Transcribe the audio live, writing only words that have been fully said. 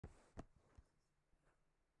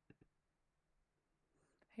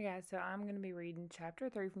Hey guys, so I'm going to be reading chapter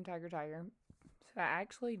 3 from Tiger Tiger. So I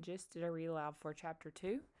actually just did a read aloud for chapter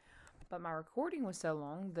 2, but my recording was so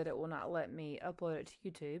long that it will not let me upload it to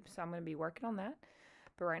YouTube, so I'm going to be working on that.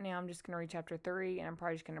 But right now I'm just going to read chapter 3, and I'm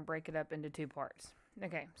probably just going to break it up into two parts.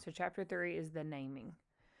 Okay, so chapter 3 is the naming.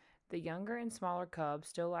 The younger and smaller cub,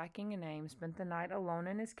 still lacking a name, spent the night alone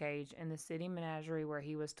in his cage in the city menagerie where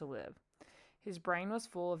he was to live. His brain was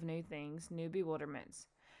full of new things, new bewilderments.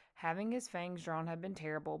 Having his fangs drawn had been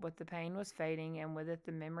terrible, but the pain was fading, and with it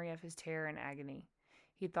the memory of his terror and agony.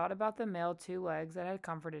 He thought about the male two legs that had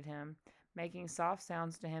comforted him, making soft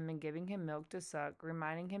sounds to him and giving him milk to suck,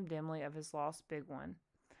 reminding him dimly of his lost big one.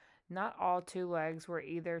 Not all two legs were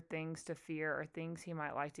either things to fear or things he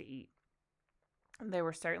might like to eat. They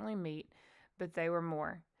were certainly meat, but they were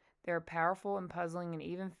more. They were powerful and puzzling and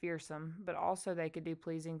even fearsome, but also they could do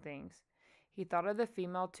pleasing things. He thought of the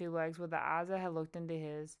female two legs with the eyes that had looked into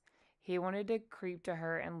his. He wanted to creep to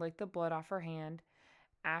her and lick the blood off her hand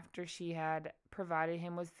after she had provided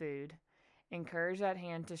him with food, encourage that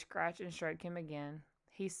hand to scratch and stroke him again.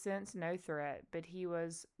 He sensed no threat, but he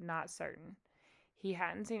was not certain. He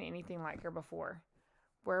hadn't seen anything like her before.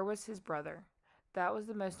 Where was his brother? That was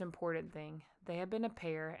the most important thing. They had been a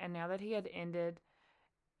pair, and now that had ended,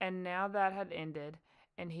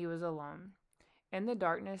 and he was alone. In the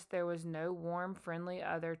darkness there was no warm, friendly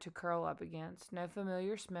other to curl up against, no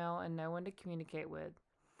familiar smell, and no one to communicate with.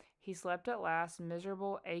 He slept at last,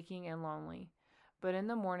 miserable, aching, and lonely. But in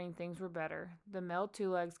the morning things were better. The male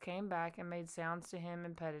two legs came back and made sounds to him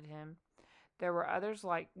and petted him. There were others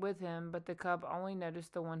like with him, but the cub only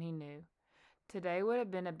noticed the one he knew. Today would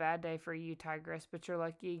have been a bad day for you, Tigress, but you're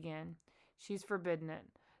lucky again. She's forbidden it.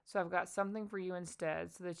 So I've got something for you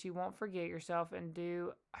instead, so that you won't forget yourself and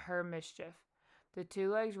do her mischief. The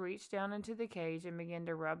two legs reached down into the cage and began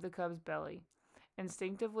to rub the cub's belly.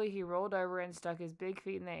 Instinctively, he rolled over and stuck his big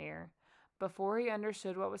feet in the air. Before he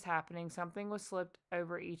understood what was happening, something was slipped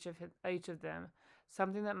over each of them,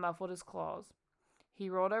 something that muffled his claws. He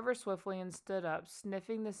rolled over swiftly and stood up,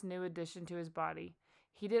 sniffing this new addition to his body.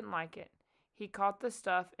 He didn't like it. He caught the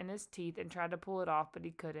stuff in his teeth and tried to pull it off, but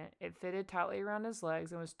he couldn't. It fitted tightly around his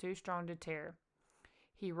legs and was too strong to tear.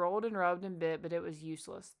 He rolled and rubbed and bit, but it was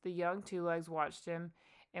useless. The young two legs watched him,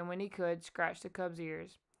 and when he could, scratched the cub's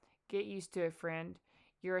ears. Get used to it, friend.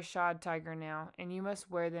 You're a shod tiger now, and you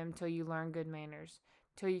must wear them till you learn good manners,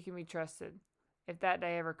 till you can be trusted. If that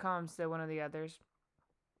day ever comes, said one of the others.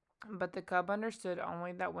 But the cub understood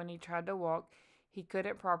only that when he tried to walk, he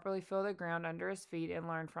couldn't properly feel the ground under his feet and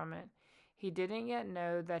learn from it. He didn't yet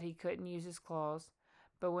know that he couldn't use his claws,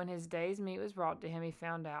 but when his day's meat was brought to him, he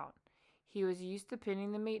found out. He was used to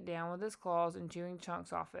pinning the meat down with his claws and chewing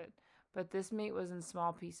chunks off it, but this meat was in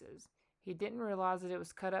small pieces. He didn't realize that it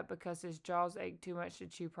was cut up because his jaws ached too much to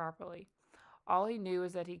chew properly. All he knew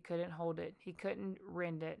was that he couldn't hold it. He couldn't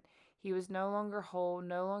rend it. He was no longer whole,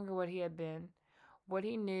 no longer what he had been. What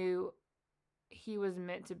he knew he was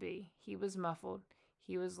meant to be. He was muffled.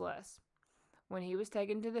 He was less. When he was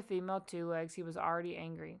taken to the female two legs, he was already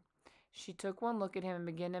angry. She took one look at him and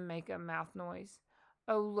began to make a mouth noise.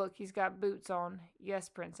 Oh, look, he's got boots on. Yes,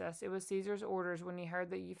 princess, it was Caesar's orders when he heard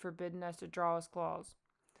that you forbidden us to draw his claws.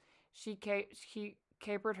 She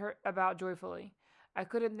capered her about joyfully. I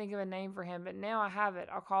couldn't think of a name for him, but now I have it.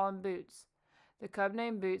 I'll call him Boots. The cub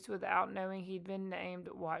named Boots, without knowing he'd been named,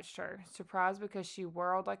 watched her, surprised because she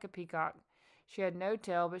whirled like a peacock. She had no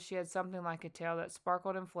tail, but she had something like a tail that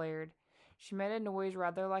sparkled and flared. She made a noise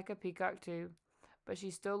rather like a peacock, too, but she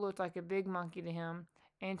still looked like a big monkey to him,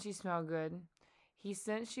 and she smelled good. He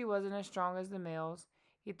sensed she wasn't as strong as the males.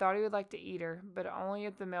 He thought he would like to eat her, but only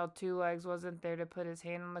if the male two legs wasn't there to put his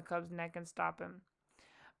hand on the cub's neck and stop him.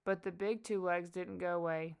 But the big two legs didn't go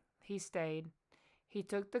away. He stayed. He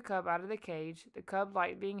took the cub out of the cage. The cub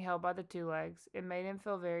liked being held by the two legs. It made him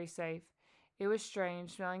feel very safe. It was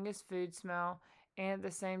strange, smelling his food smell, and at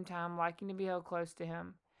the same time liking to be held close to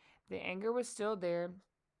him. The anger was still there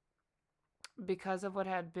because of what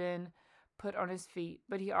had been put on his feet,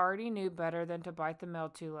 but he already knew better than to bite the male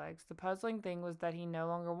two legs. The puzzling thing was that he no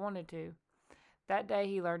longer wanted to. That day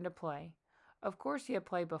he learned to play. Of course he had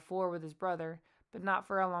played before with his brother, but not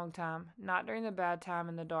for a long time, not during the bad time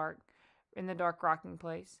in the dark rocking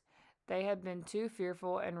place. They had been too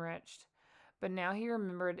fearful and wretched. But now he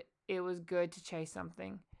remembered it was good to chase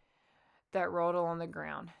something that rolled along the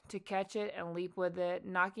ground, to catch it and leap with it,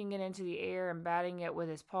 knocking it into the air and batting it with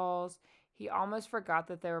his paws. He almost forgot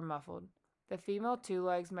that they were muffled. The female two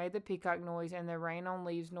legs made the peacock noise and the rain on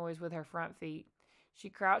leaves noise with her front feet. She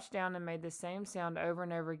crouched down and made the same sound over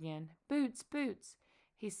and over again. Boots, Boots!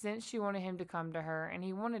 He sensed she wanted him to come to her, and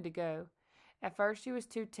he wanted to go. At first he was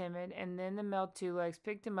too timid, and then the male two legs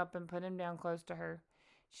picked him up and put him down close to her.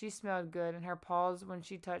 She smelled good, and her paws, when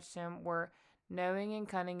she touched him, were knowing and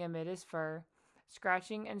cunning amid his fur,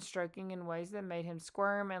 scratching and stroking in ways that made him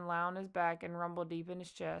squirm and lie on his back and rumble deep in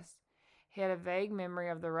his chest. He had a vague memory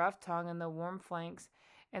of the rough tongue and the warm flanks,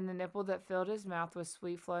 and the nipple that filled his mouth with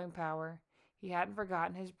sweet flowing power. He hadn't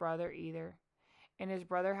forgotten his brother either, and his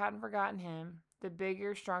brother hadn't forgotten him. The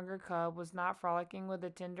bigger, stronger cub was not frolicking with the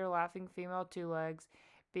tender, laughing female two legs,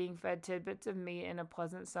 being fed tidbits of meat in a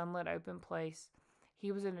pleasant, sunlit, open place.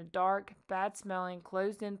 He was in a dark, bad-smelling,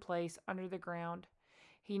 closed-in place under the ground.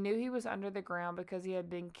 He knew he was under the ground because he had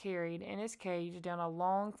been carried in his cage down a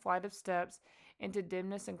long flight of steps into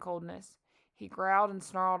dimness and coldness. He growled and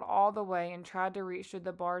snarled all the way and tried to reach through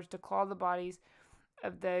the bars to claw the bodies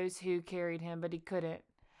of those who carried him, but he couldn't.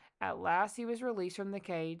 At last he was released from the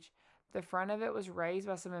cage. The front of it was raised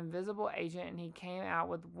by some invisible agent, and he came out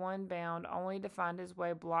with one bound, only to find his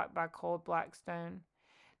way blocked by cold black stone.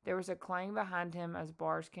 There was a clang behind him as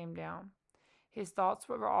bars came down. His thoughts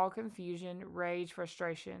were all confusion, rage,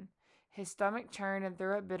 frustration. His stomach churned and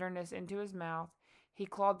threw up bitterness into his mouth. He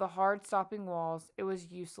clawed the hard, stopping walls. It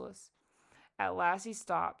was useless. At last he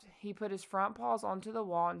stopped. He put his front paws onto the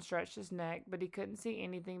wall and stretched his neck, but he couldn't see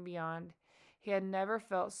anything beyond. He had never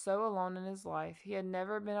felt so alone in his life. He had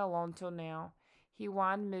never been alone till now. He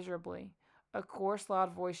whined miserably. A coarse,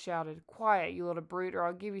 loud voice shouted, "Quiet, you little brute, or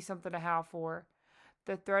I'll give you something to howl for."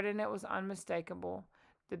 The threat in it was unmistakable.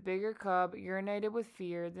 The bigger cub urinated with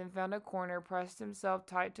fear, then found a corner, pressed himself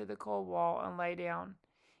tight to the cold wall, and lay down.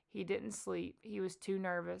 He didn't sleep. He was too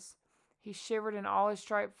nervous. He shivered, and all his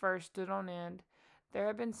striped fur stood on end. There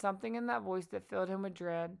had been something in that voice that filled him with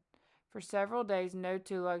dread. For several days no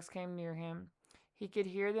two legs came near him. He could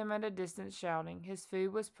hear them at a distance shouting. His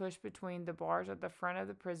food was pushed between the bars at the front of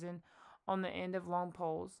the prison on the end of long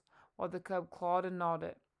poles, while the cub clawed and gnawed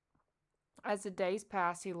it. As the days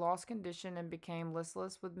passed, he lost condition and became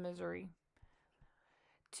listless with misery.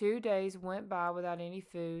 2 days went by without any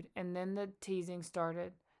food, and then the teasing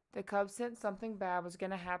started. The cub sensed something bad was going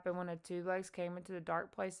to happen when the two legs came into the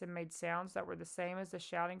dark place and made sounds that were the same as the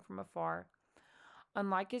shouting from afar.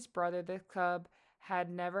 Unlike his brother, the cub had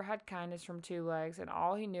never had kindness from two legs, and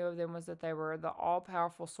all he knew of them was that they were the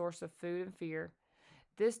all-powerful source of food and fear.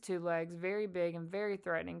 This two legs, very big and very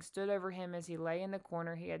threatening, stood over him as he lay in the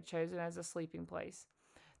corner he had chosen as a sleeping place.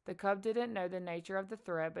 The cub didn't know the nature of the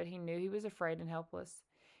threat, but he knew he was afraid and helpless.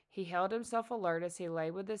 He held himself alert as he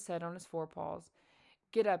lay with his head on his forepaws.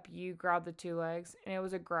 "Get up, you," growled the two legs, and it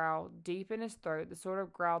was a growl, deep in his throat, the sort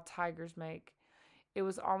of growl tigers make. It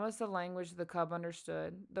was almost the language the cub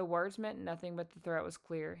understood. The words meant nothing, but the threat was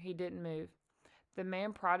clear. He didn't move. The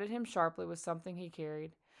man prodded him sharply with something he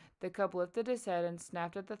carried. The cub lifted his head and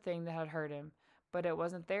snapped at the thing that had hurt him, but it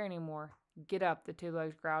wasn't there anymore. "Get up," the two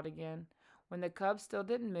legs growled again. When the cub still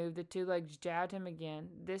didn't move, the two legs jabbed him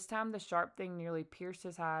again. This time the sharp thing nearly pierced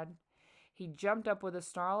his hide. He jumped up with a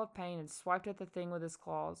snarl of pain and swiped at the thing with his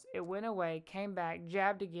claws. It went away, came back,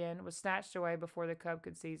 jabbed again, was snatched away before the cub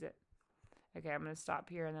could seize it. Okay, I'm going to stop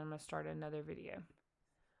here and then I'm going to start another video.